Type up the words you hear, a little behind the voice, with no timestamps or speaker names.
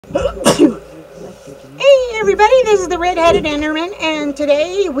Hey everybody, this is the Redheaded Enderman, and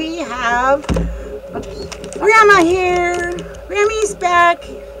today we have Grandma here. Grammy's back.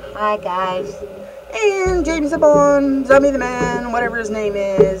 Hi guys. And James the Bond, Zombie the Man, whatever his name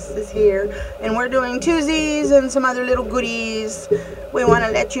is here. And we're doing Twozies and some other little goodies. We want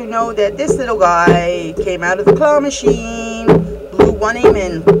to let you know that this little guy came out of the claw machine, blew one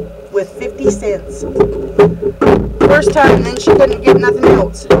amen with 50 cents. First time, and then she couldn't get nothing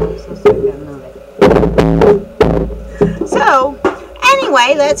else. So,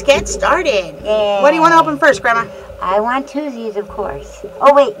 anyway, let's get started. Yeah. What do you want to open first, Grandma? I want Twozies, of course.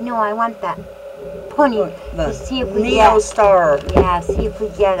 Oh wait, no, I want that pony. The see if we Neo get, Star. Yeah, see if we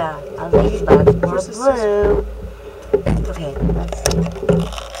get a ladybug or blue. Okay, let's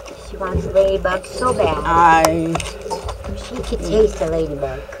see. She wants a ladybug so bad. She could taste a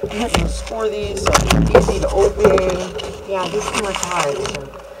ladybug. Score these so they're easy to open. Yeah, this one was hard, so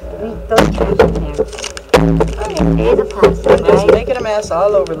we throw trash in there. Okay, there's a plastic, I'm just right? making a mess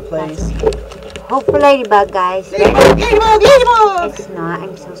all over the place. Hope for ladybug, guys. Ladybug, ladybug, ladybug! It's not,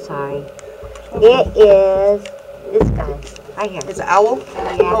 I'm so sorry. It is this guy, right here. It's an owl?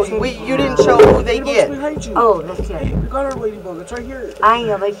 Yeah, Oh, you didn't show who they get. Oh, let's hear it. We got our ladybug, it's right here. I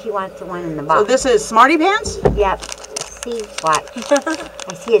know, but she wants the one in the box. So this is Smarty Pants? Yep. See what?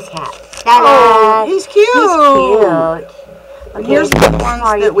 I see his hat. Oh, he's cute. He's cute. And here's the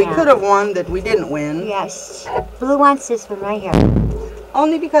ones that we could have won that we didn't win. Yes. Blue wants this one right here.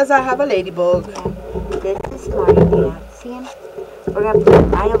 Only because I have a ladybug. Yeah. This is Smarty Pants. See him? We're going to put him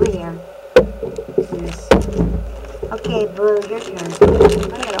right over here. Okay, Blue, your turn.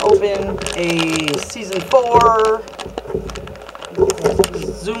 I'm going to open a Season 4.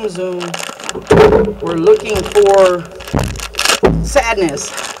 Zoom, zoom. We're looking for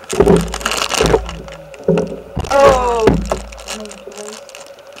sadness. Oh.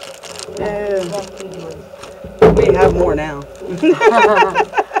 We have more now.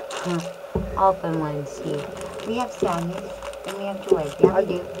 Open one and see. We have sadness and we have joy. Yeah, we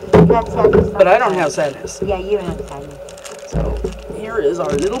do. We have sadness. But I don't have sadness. Yeah, you don't have sadness. So here is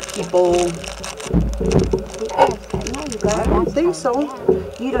our little people. No, you got I don't think so. Yeah.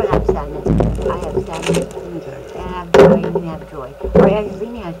 You don't have sadness. I have sadness. Okay. And I have joy and you have joy. Or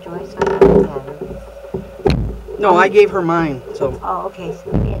Angelina has joy, so I have sadness. No, I gave her mine. So. Oh, okay.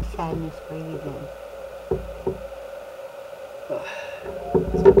 So we have sadness for you then.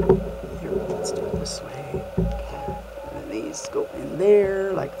 Here, let's do it this way. And these go in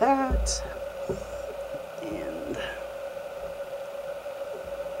there like that. And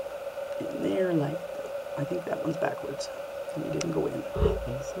in there like, I think that one's backwards. And it didn't go in. I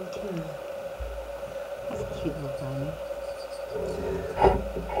think so too. That's a cute little bunny.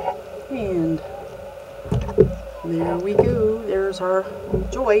 And there we go. There's our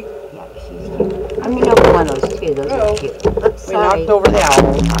Joy. Yeah, she's cute. I'm going to open one of those too. Those are cute. Oops, We sorry. knocked over the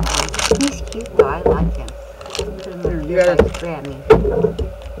owl. He's cute though. I like him. Put him over You here gotta- by Grammy.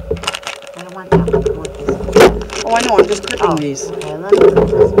 I don't want that one. I want this one. Oh, I know. I'm just clipping these. Okay, let me put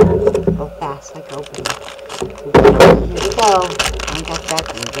this one. Go fast like open it. Here we go. I got that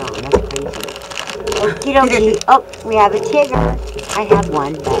thing going. That's crazy. Okie dokie. Oh, we have a Tigger. I have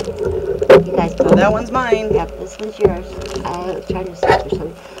one, but you guys So that one's mine. Yep, this one's yours. I was trying to see for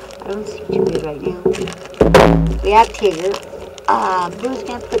something. I don't see too good right now. We have Tigger. Blue's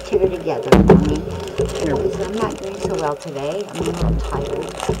gonna put Tigger together for me. Because I'm not doing so well today. I'm a little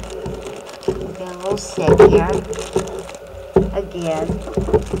tired. I'm getting a little sick here. Again.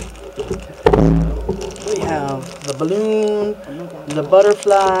 We have the balloon, the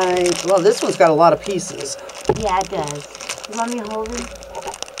butterfly. Well, this one's got a lot of pieces. Yeah, it does. You want me to hold him?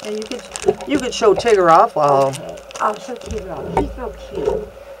 Yeah, you could show Tigger off while. Okay. I'll show Tigger off. He's real cute.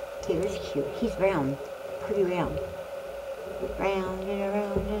 Tigger's cute. He's round. Pretty round. Round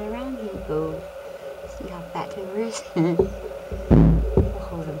and around he goes. See how fat Tigger is? We'll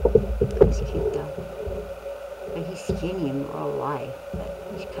hold him. He's cute though. But he's skinny in real life. But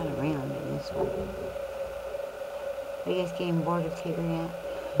he's kind of round in this one. Are you guys getting bored of Tigger yet?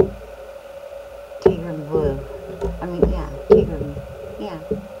 Tigger and Blue. I mean, yeah, Tigger and, yeah.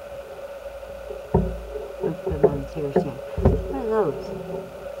 I'll put them on the Tigger stand. What are those?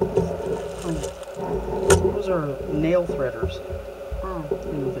 Those are nail threaders. Oh.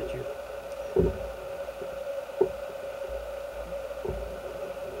 You know that you.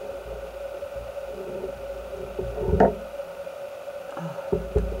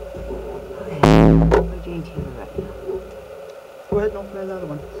 Okay. We're doing Tigger right now. Go ahead and open another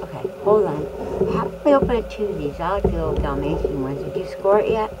one. Okay, hold on. How about we open two of these? I like the old Dalmatian ones. Did you score it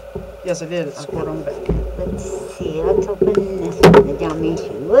yet? Yes, I did. It's scored on the back. Let's see. Let's open this one the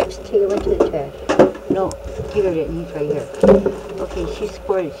Dalmatian. Whoops, Tigger went to the trash. No, Tigger didn't. He's right here. Okay, she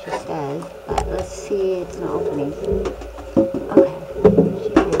squirted, she says. But let's see, it's not opening. Okay,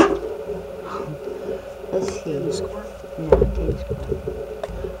 she's here. Let's see. Did you squirt? No, I didn't squirt.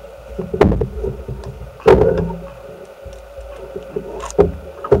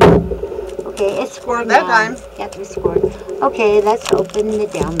 Okay, it's scored that now. time. Yep, it's scored. Okay, let's open the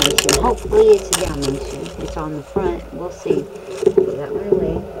Dalmatian. Hopefully it's a Dalmatian. It's on the front. We'll see. Put that one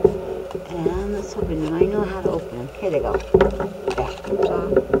away. And let's open them. I know how to open them. Here they go. There.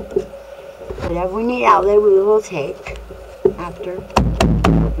 Whatever we need out there, we will take after.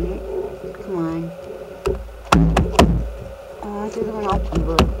 Open it. Come on. Oh, it doesn't want to open,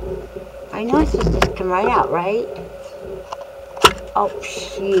 boo. I know it's supposed to come right out, right? Oh,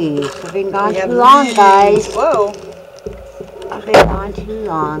 jeez. I've been gone too long, guys. Whoa. I've been gone too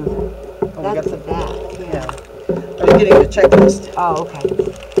long. Oh, That's the back. Yeah. I was getting the checklist. Oh, okay.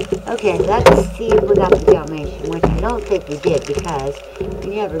 Okay, let's see if we got the Dalmatian, which I don't think we did because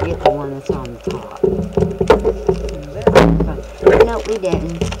we never get the one that's on the top. No, we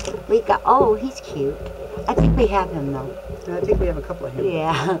didn't. We got, oh, he's cute. I think we have him though. I think we have a couple of him.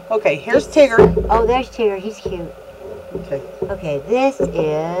 Yeah. Okay, here's Tigger. Oh, there's Tigger. He's cute. Okay. Okay, this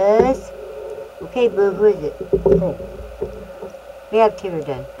is... Okay, Boo, who is it? Oh. We have Tigger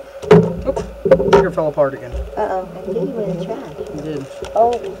done. Oops. Tigger fell apart again. Uh-oh, I think he went in the trash. He did.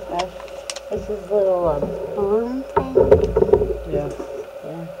 Oh, gosh. This is little balloon thing. Yeah.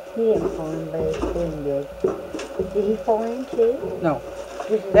 Yeah, he didn't fall in, but his balloon did. Did he fall in too? No.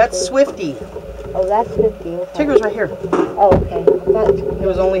 That's Swifty. Oh, that's 50. Okay. Tigger's right here. Oh, okay. It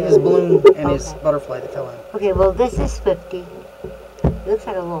was only his balloon and his butterfly that fell out. Okay, well, this is 50. It looks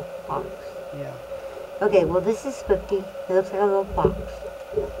like a little fox. Yeah. Okay, well, this is 50. It looks like a little fox.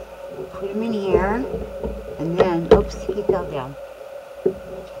 Put him in here. And then, oops, he fell down.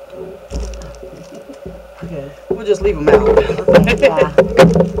 Okay. We'll just leave him out. Okay, yeah.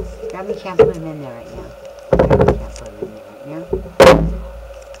 Gabby can't put him in there right now. Gabby can't put him in there right now.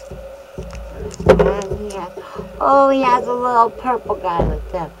 And he has, oh, he has a little purple guy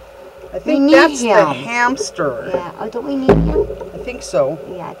with them. I think that's the hamster. Yeah. Oh, don't we need him? I think so.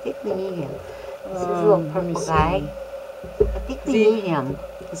 Yeah, I think we need him. This is a little purple guy. I think we need him.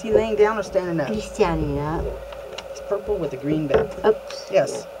 Is he laying down or standing up? He's standing up. It's purple with a green back. Oops.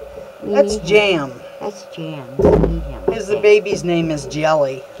 Yes. We That's need Jam. him. That's Jam. We need him. The baby's name is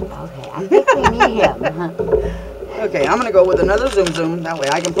Jelly. Okay, I think we need him. Okay, I'm going to go with another Zoom Zoom. That way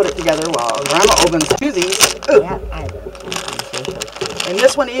I can put it together while Grandma opens Twozies. Yeah, I love it. And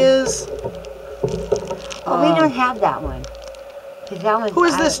this one is... Oh, we don't have that one. That one's who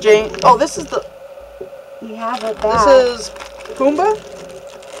is this, Jane? Oh, this is the... You have it back. This is Pumbaa?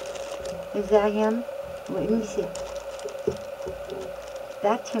 Is that him? Wait, let me see.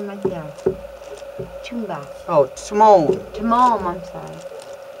 That's him right there. Pumbaa. Oh, Timon. Timon, I'm sorry.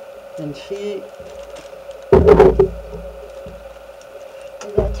 And he...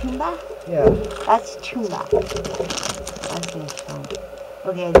 Is that Pumbaa? Yeah. That's Pumbaa. That's his phone.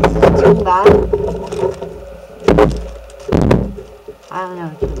 Okay, this is Pumbaa. I don't know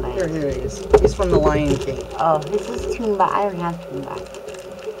who Pumbaa is. Here he is. He's from the Lion King. Oh, this is Pumbaa. I don't have Pumbaa.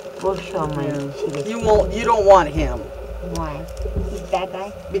 We'll show him when she gets. You don't want him. Why? He's a bad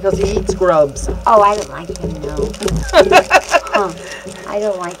guy? Because he eats grubs. Oh, I don't like him, no. I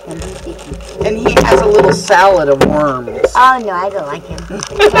don't like him. He's icky. And he has a little salad of worms. Oh, no, I don't like him. No,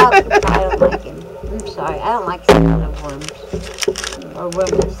 I don't like him. I'm sorry. I don't like salad of worms. Or worm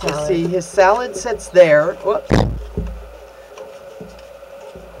salad. Let's see, his salad sits there. Whoops.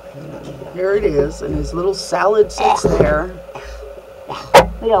 Here it is, and his little salad sits there.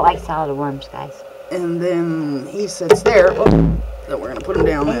 We don't like salad of worms, guys. And then he sits there. Oh, then we're going to put him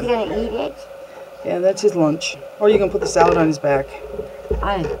down. He's going to eat it? Yeah, that's his lunch. Or you can put the salad on his back.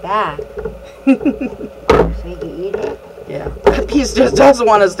 On his back? So he can eat it? Yeah. That piece just doesn't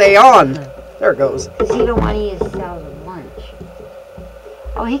want to stay on. There it goes. Because he don't want to eat his salad at lunch.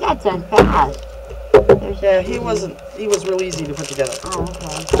 Oh, he got done fast. Yeah, he was real easy to put together. Oh,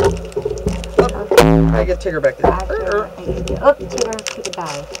 okay. Oh, I get Tigger back there. Oh, Tigger, take a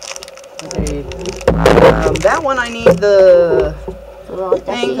dive. Okay. That one I need the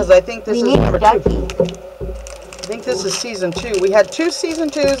thing because I think this is number 2. I think this is season 2. We had 2 season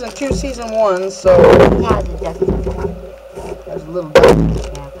 2s and 2 season 1s, so... Yeah, the ducky. There's a little ducky.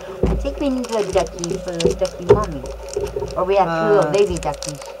 Yeah. I think we need a ducky for the ducky mommy. Or we have 2 little baby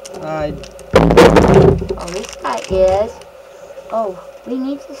duckies. Oh, this guy is... Oh, we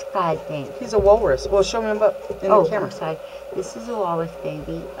need this guy, I think. He's a walrus. Well, show him up in the camera. I'm sorry. This is a walrus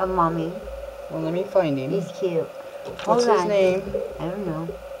baby, a mommy. Well, let me find him. He's cute. What's his name? I don't know.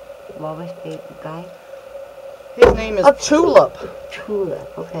 Walrus baby guy. His name is Tulip.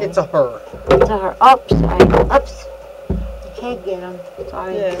 Tulip, okay. It's a her. It's a her. Oops, sorry. Oops. You can't get him.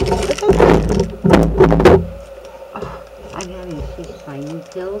 Sorry. Yeah, it's okay. Oh, I'm having issues. My new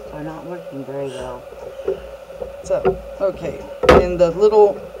pills are not working very well. So, okay. And the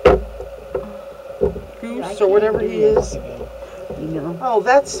little goose or whatever he is. Today, you know. Oh,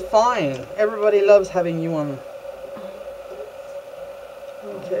 that's fine. Everybody loves having you on.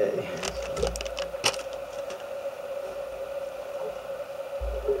 Okay.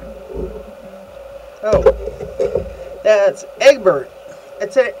 Oh, that's Egbert.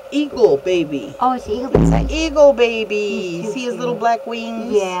 It's an eagle baby. Oh, it's an eagle It's baby. an eagle baby. He's See his cute. little black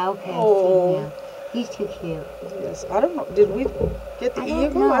wings? Yeah, okay. Oh. He's too cute. Yes. I don't know. Did we get the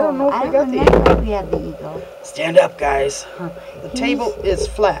eagle? Know. I don't know if we got the I don't eagle. remember if we have the eagle. Stand up, guys. The table is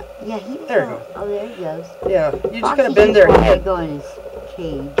flat. Yeah, he's There you go. Oh, there he goes. Yeah, you just Foxy gotta bend their wanted head. to go in his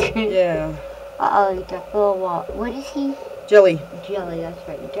cage. Yeah. Uh-oh, he dropped a little wall. What is he? Jelly. Jelly, that's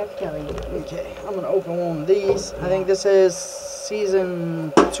right. He dropped jelly. Okay, I'm gonna open one of these. I think this is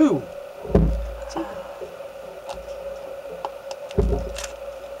season 2.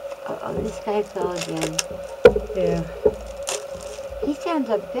 Uh-oh, this guy fell again. Yeah. He stands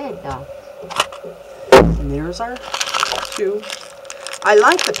up good, though. And there's our 2. I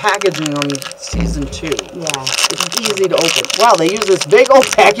like the packaging on season 2. Yeah. It's easy to open. Wow, they use this big old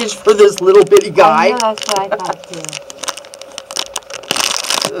package for this little bitty guy. I know, that's what I thought, too.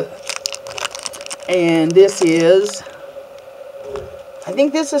 And this is, I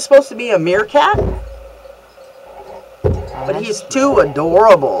think this is supposed to be a meerkat, but he's too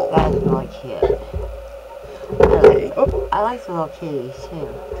adorable. That's really cute. I like the little kitties, too.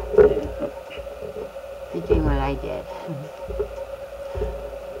 They're doing what I did.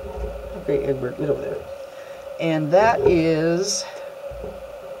 Okay, Egbert, get over there. And that is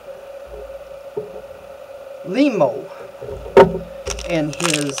Limo. And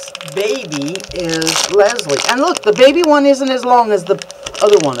his baby is Leslie. And look, the baby one isn't as long as the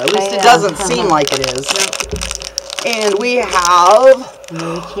other one. At least it doesn't seem like it is. And we have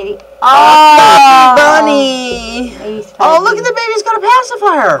Little kitty. Oh, Bunny. Oh, look at the baby's got a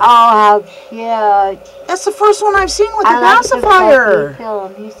pacifier. Oh, how cute. That's the first one I've seen with a I like pacifier. the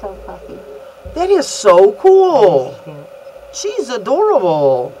film. He's so puffy. That is so cool. Cute. She's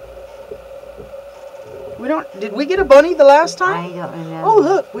adorable. Did we get a bunny the last time? I don't remember. Oh,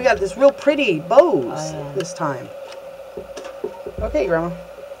 look, we got this real pretty bows yeah. this time. Okay, Grandma.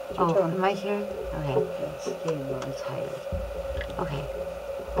 It's your turn. My turn? Okay. Yes. Getting a little tired. Okay.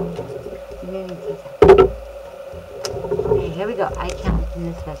 Okay, here we go. I count from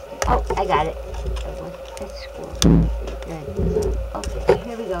this list. Oh, I got it. That's cool. Good. Okay,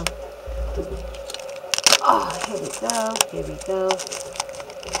 here we go. Oh, here we go. Here we go.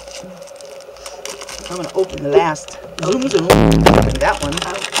 I'm going to open the last. Zoom, zoom. Open that one.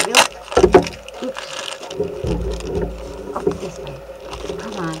 Oops. Oh, this way.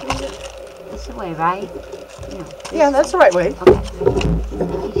 Come on. This way, right? No. Yeah, that's the right way. Okay.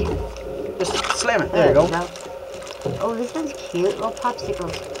 Just slam it. There you go. Oh, this one's cute. Little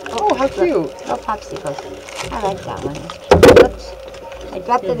popsicles. Oh, how cute. Little popsicles. I like that one. That's cute. Oops. I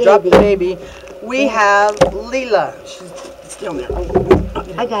dropped the baby. Drop the baby. We have Leela. She's still there.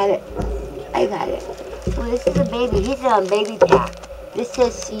 I got it. I got it. Oh, this is a baby. He's on baby pack. This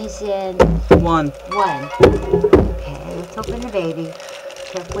is season 1. 1. Okay, let's open the baby.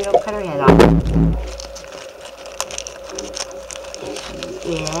 Careful we don't cut her head off.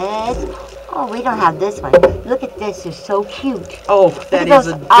 Yes. Oh, we don't have this one. Look at this. They're so cute. Oh, that is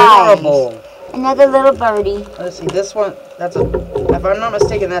adorable. Eyes. Another little birdie. Let's see. This one, if I'm not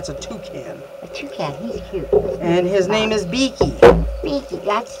mistaken, that's a toucan. A toucan. He's cute. And his name is Beaky. Beaky.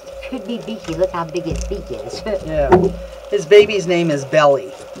 That could be Beaky. Look how big its beak is. Yeah. His baby's name is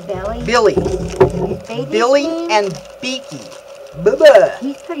Belly. Belly? Billy. His baby's Billy name? and Beaky. Bubba.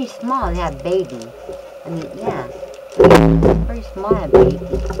 He's pretty small, that baby. I mean, yeah. He's pretty small, that baby.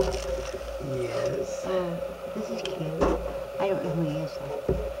 Yes. Oh, this is cute. I don't know who he is,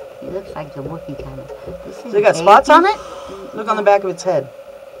 though. He looks like the working kind of. This is So you got spots on it? Look on the back of its head.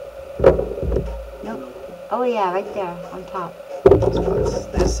 Nope. Oh, yeah, right there, on top. Spots.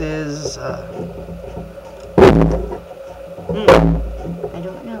 This is, I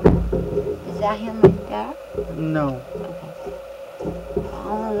don't know. Is that him right there? no. Okay.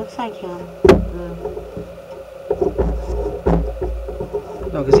 Oh, it looks like him.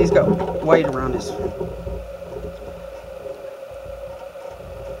 No, because he's got white around his.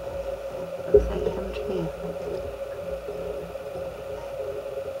 Looks like him too.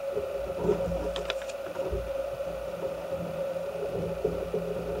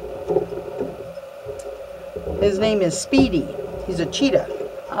 His name is Speedy. He's a cheetah.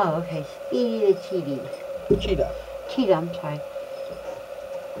 Oh, okay. Speedy the cheaty. Cheetah. Cheetah, I'm sorry.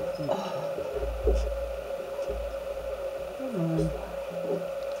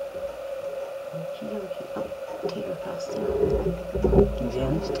 Tater fell still. He's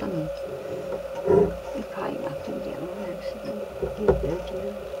on his tummy. He probably knocked him down on accident. He's there,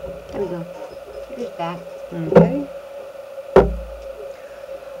 Tater. There we go. Tater's back. Okay.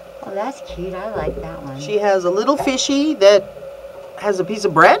 Oh, that's cute. I like that one. She has a little fishy that has a piece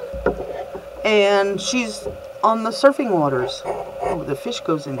of bread, and she's on the surfing waters. Oh, the fish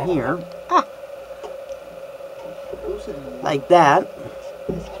goes in here. Ah. Like that.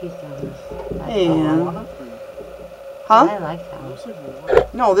 That's cute, though. And... Huh? I like that one.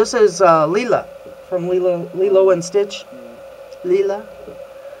 No, this is Leela from Lilo and Stitch. Leela.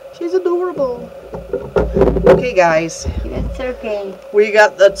 She's adorable. Okay, guys. That's okay. We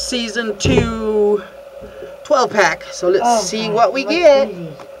got the season 2 12-pack. So let's see what we get.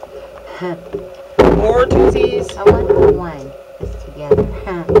 More Twozies. I want the one that's together.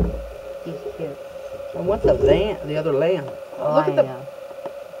 He's cute. I want the other lamb. Oh, Look at the. know.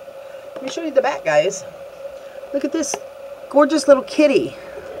 Let me show you the back, guys. Look at this gorgeous little kitty.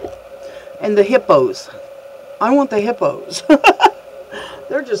 And the hippos. I want the hippos.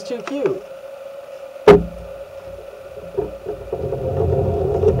 They're just too cute.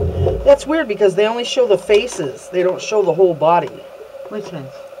 That's weird because they only show the faces. They don't show the whole body. Which one?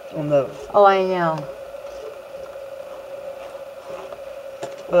 On those. Oh, I know.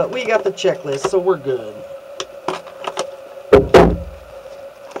 But we got the checklist, so we're good.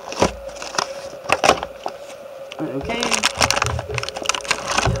 Okay.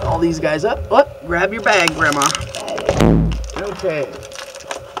 Get all these guys up. Oh, grab your bag, Grandma. Okay.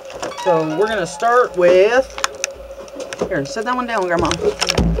 So we're going to start with... Here, set that one down, Grandma.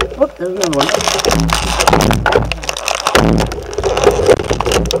 Oh, there's another one.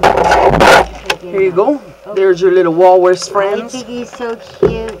 Here you go. There's your little walrus friends. I think he's so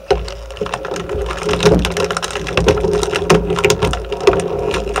cute.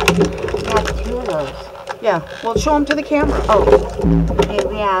 We have 2 of those. Yeah, well, show them to the camera. Oh, okay,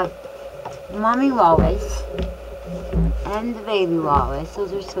 we have Mommy Walrus and the baby walrus.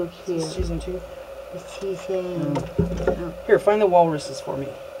 Those are so cute. Season 2. Season. Here, find the walruses for me.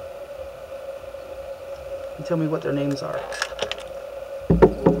 And tell me what their names are.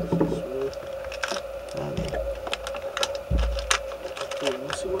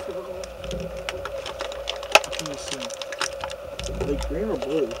 Like green or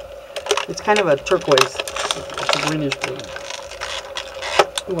blue? It's kind of a turquoise. It's a greenish blue.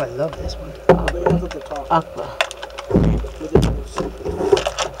 Ooh, I love this one. They have at the top. Aqua. With it.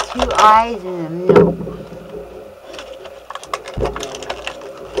 2 eyes and a nose.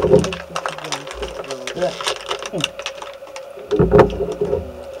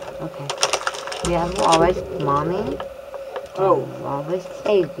 Okay. We have walrus mommy. Oh. Walrus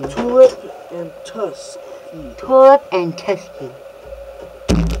baby. Tulip and Tusky. Tulip and Tusky.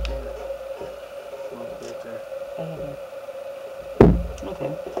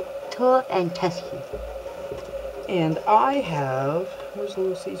 Okay. Tulip and Tusky. And I have... Where's the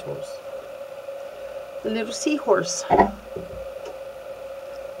little seahorse? The little seahorse.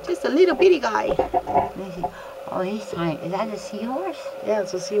 Just a little bitty guy. Let me see. Oh, he's tiny. Is that a seahorse? Yeah,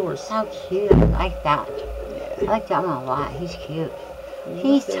 it's a seahorse. How cute. I like that. I like that one a lot. He's cute.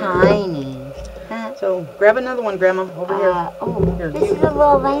 He's tiny. So, grab another one, Grandma. Over here. Oh, Here, this is a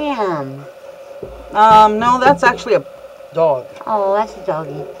little lamb. No, that's actually a dog. Oh, that's a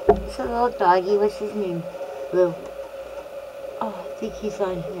doggy. It's a little doggy. What's his name? Blue. Oh, I think he's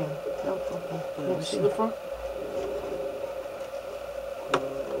on here. Oh, okay. Let me see the front.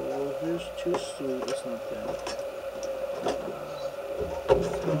 Here's too sweet. It's not that.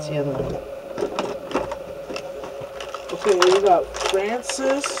 That's the other one. Okay, we got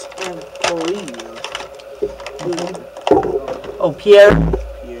Francis and Pauline. Oh, Pierre?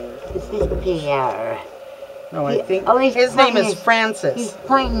 Pierre. This is Pierre. No, I think his name is Francis. He's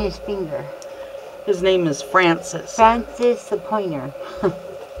pointing his finger. His name is Francis. Francis the pointer.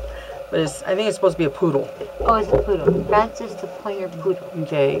 But I think it's supposed to be a poodle. Oh, it's a poodle. Francis the pointer poodle.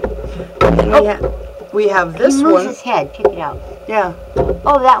 Okay. And we have this he moves one. His head. Check it out. Yeah.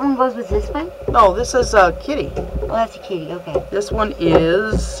 Oh, that one goes with this one? No, this is a kitty. Oh, that's a kitty. Okay. This one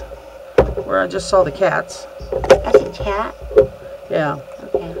is where I just saw the cats. That's a cat? Yeah.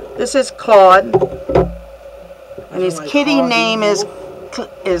 Okay. This is Claude. And his kitty name is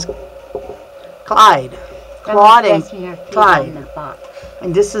Clyde. Claude and Clyde.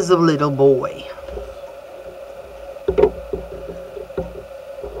 And this is a little boy.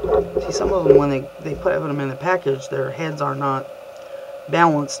 See, some of them, when they put them in the package, their heads are not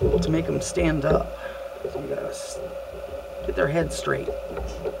balanced to make them stand up. So you gotta get their head straight.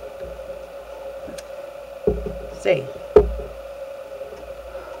 Say.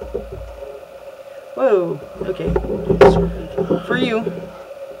 Whoa. Okay. For you.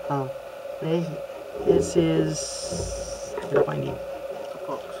 Oh, what is it? This is. I gotta find you.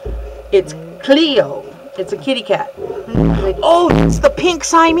 It's Cleo. It's a kitty cat. Oh, it's the pink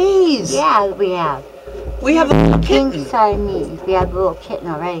Siamese. Yeah, we have. We have the little Pink kitten. Siamese. We have the little kitten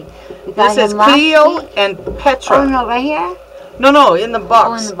already. We got This is him last Cleo week. and Petra. Oh, no, right here? No, in the box.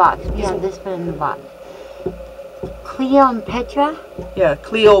 Oh, in the box. We have this one in the box. Cleo and Petra? Yeah,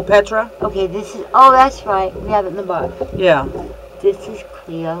 Cleo, Petra. Okay, this is... Oh, that's right. We have it in the box. Yeah. This is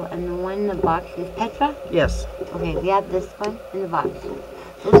Cleo, and the one in the box is Petra? Yes. Okay, we have this one in the box.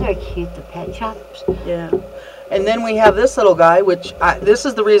 Those are cute, the pet shops. Yeah. And then we have this little guy, which this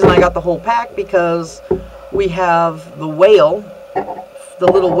is the reason I got the whole pack, because we have the whale, the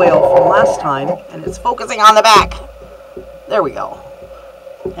little whale from last time, and it's focusing on the back. There we go.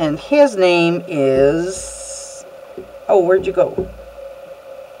 And his name is... Oh, where'd you go?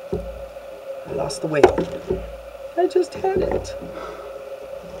 I lost the whale. I just had it.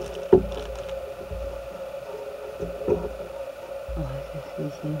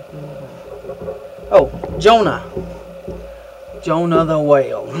 Oh, Jonah. Jonah the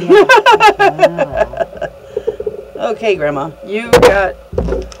whale. Okay, Grandma. You got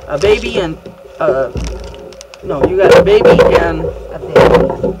a baby and no, you got a baby and A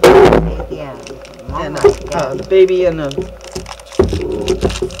baby. Yeah. and a baby and a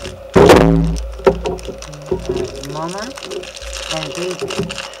Mama and a baby.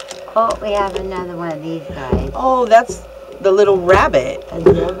 Oh, we have another one of these guys. oh, that's the little rabbit. A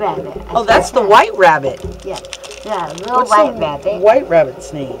little rabbit. Oh, that's the white rabbit. Yeah. Yeah, a little What's white the rabbit. white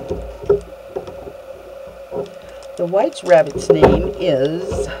rabbit's name? The white rabbit's name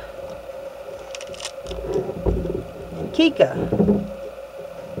is Kika.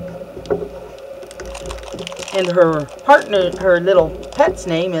 And her partner, her little pet's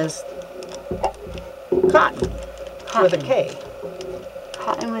name is Cotton, with a K.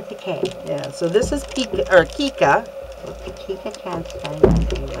 Cotton with a K. Yeah, so this is Kika, or Kika. Kika cat's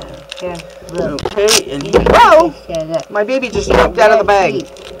here. Okay, and whoa! My baby just jumped out of the bag.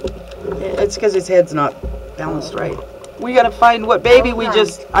 It's because his head's not balanced right. We gotta find what baby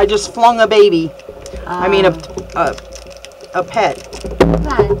I just flung a baby. I mean a pet. Come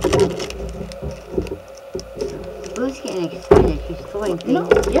on. Boo's getting excited. She's throwing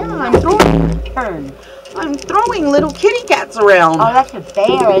things. Yeah, I'm throwing. Turn. I'm throwing little kitty cats around. Oh, that's a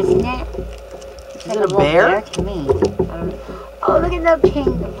bear, isn't it? It's Is like it a little bear? to me. Oh, look at the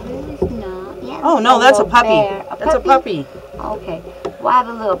kangaroos. No. Yeah, Oh no, that's a puppy. Bear. That's a puppy. Okay. Well, I have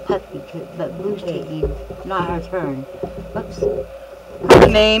a little puppy, but Blue's taking not her turn. Whoops. Her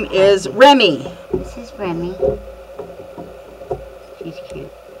name is Remy. This is Remy. She's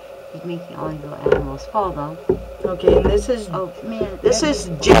cute. She's making all these little animals fall, though. Okay, and this is This is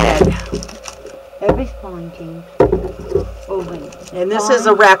Jed, Everybody's falling, James. Oh, wait. and this is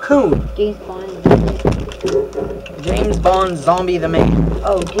a raccoon. James Bond. James Bond, Zombie the Man.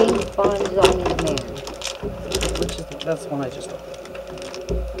 Oh, James Bond Zombie the Man. Which is that's one I just opened.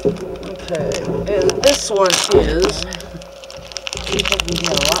 Okay, and this one is.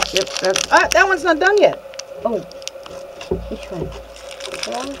 Yep, that one's not done yet. Oh, which one?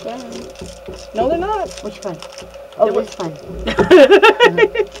 They're all done. No, they're not. Which one? Oh, this one.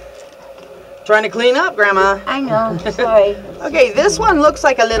 Trying to clean up, Grandma. I know. Sorry. Okay, this one looks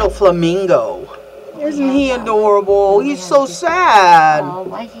like a little flamingo. Isn't he adorable? He's so sad. Oh,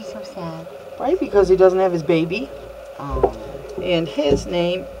 why is he so sad? Right, because he doesn't have his baby. Oh. And his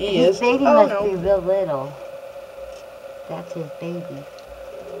name is... His baby must be real little. That's his baby.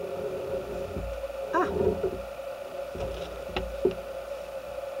 Ah.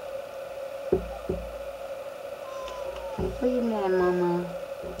 What are you mad, Mama?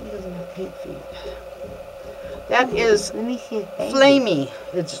 He doesn't have pink feet. That is Let me see his baby. Flamey.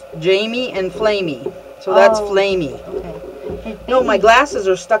 It's Jamie and Flamey. So that's Flamey. Okay. No, my glasses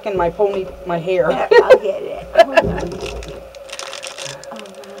are stuck in my hair. There, I'll get it. Hold on. Oh,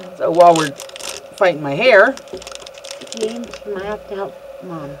 wow. So while we're fighting my hair, James, you might have to help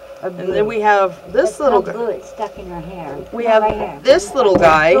Mom. and then we have this little guy. Glue it stuck in her hair. We No, have right here. this little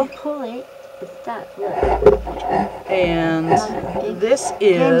guy, Don't pull it. It's stuck. Look. and this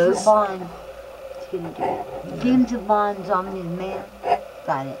James is. Bond. Excuse me. James Bond, Zombie the Man.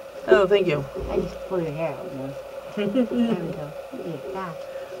 Got it. Oh, thank you. I just pulled your hair out. There we go. Yeah, that.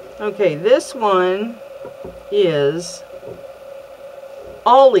 Okay, this one is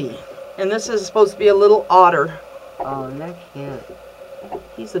Ollie. And this is supposed to be a little otter. Oh, they're cute.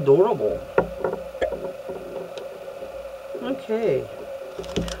 He's adorable. Okay.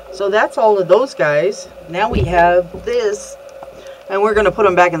 So that's all of those guys. Now we have this. And we're going to put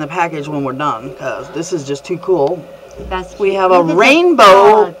them back in the package when we're done. Because this is just too cool. We have a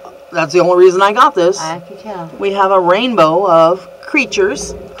rainbow. That's the only reason I got this. I can tell. We have a rainbow of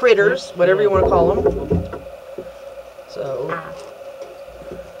critters, whatever you want to call them. So.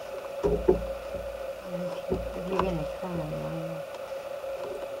 You're gonna come on.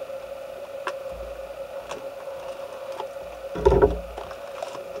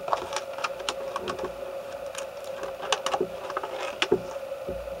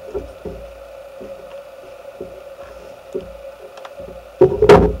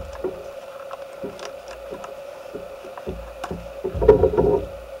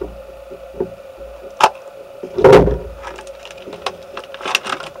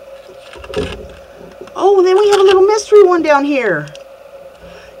 Oh, then we have a little mystery one down here.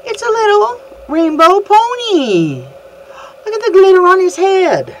 It's a little rainbow pony. Look at the glitter on his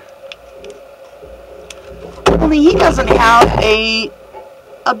head. Only he doesn't have a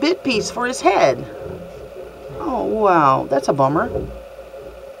bit piece for his head. Oh, wow. That's a bummer.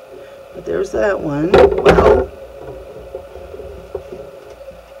 But there's that one. Well.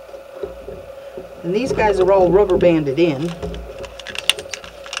 And these guys are all rubber banded in.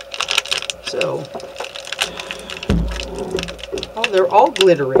 So. Oh, they're all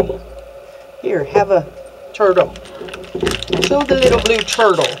glittery. Here, have a turtle. Show the little blue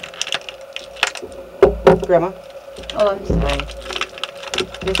turtle. Grandma. Oh, I'm sorry.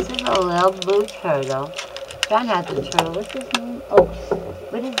 This is a little blue turtle. John has a turtle. What's his name? Oh,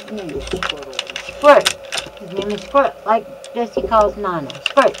 what is his name? Squirt. His name is Squirt, like Jesse calls Nana.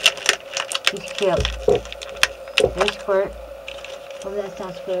 Squirt. He's cute. There's Squirt. Oh, that's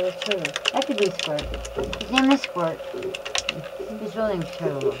not Squirt, it's Turtle. That could be Squirt. His name is Squirt. His real name's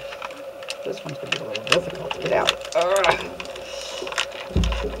Turtle. This one's going to be a little difficult to get out.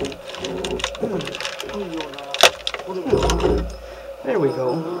 There we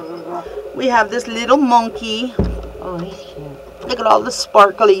go. We have this little monkey. Oh, he's cute. Look at all the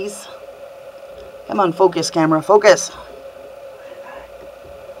sparklies. Come on, focus, camera, focus.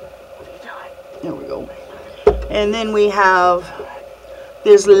 There we go. And then we have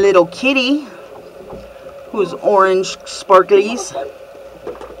this little kitty who's orange sparklies.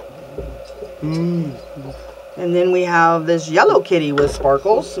 And then we have this yellow kitty with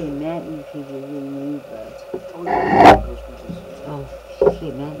sparkles. And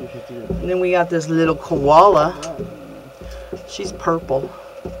then we got this little koala. She's purple.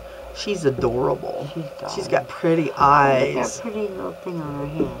 She's adorable. She's got pretty eyes. She's got a pretty little thing on her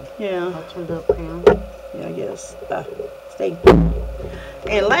head. Yeah. That's her little crown. Yeah, I guess. Stay.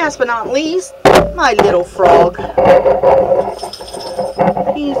 And last but not least, my little frog.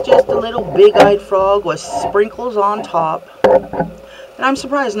 He's just a little big-eyed frog with sprinkles on top. And I'm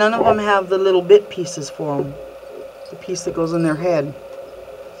surprised none of them have the little bit pieces for them. The piece that goes in their head.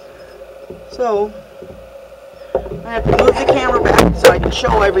 So, I have to move the camera back so I can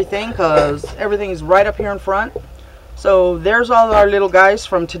show everything because everything's right up here in front. So, there's all our little guys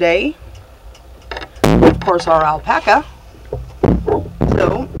from today. Of course, our alpaca.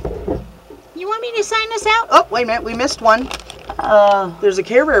 So, you want me to sign us out? Oh, wait a minute, we missed one. There's a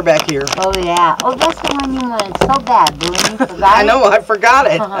Care Bear back here. Oh, yeah. Oh, that's the one you wanted so bad, Boo, and you forgot I know, I forgot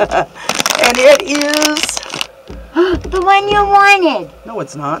it. And it is... the one you wanted. No,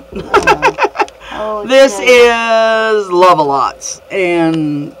 it's not. Oh, this is Love-A-Lots.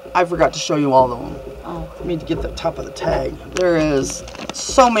 And I forgot to show you all of them. Oh. I need to get the top of the tag. There is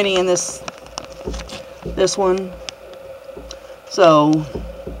so many in this one. So,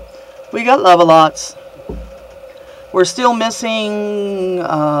 we got Love-A-Lots. We're still missing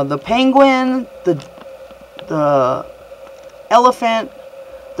the penguin, the elephant,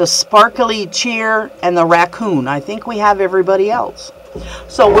 the sparkly cheer, and the raccoon. I think we have everybody else.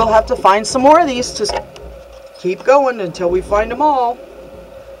 So we'll have to find some more of these to keep going until we find them all.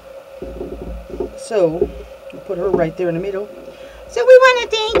 So, we'll put her right there in the middle. So we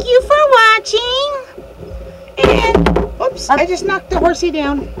want to thank you for watching. And, oops, I just knocked the horsey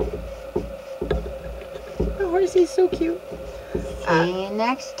down. The horsey's so cute. See you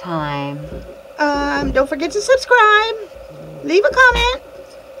next time. Don't forget to subscribe. Leave a comment.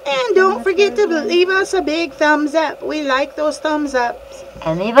 And don't forget to leave us a big thumbs up. We like those thumbs ups.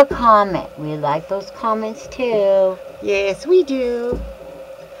 And leave a comment. We like those comments too. Yes, we do.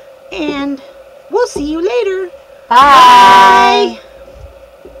 And we'll see you later. Bye.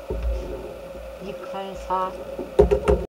 You kind of soft.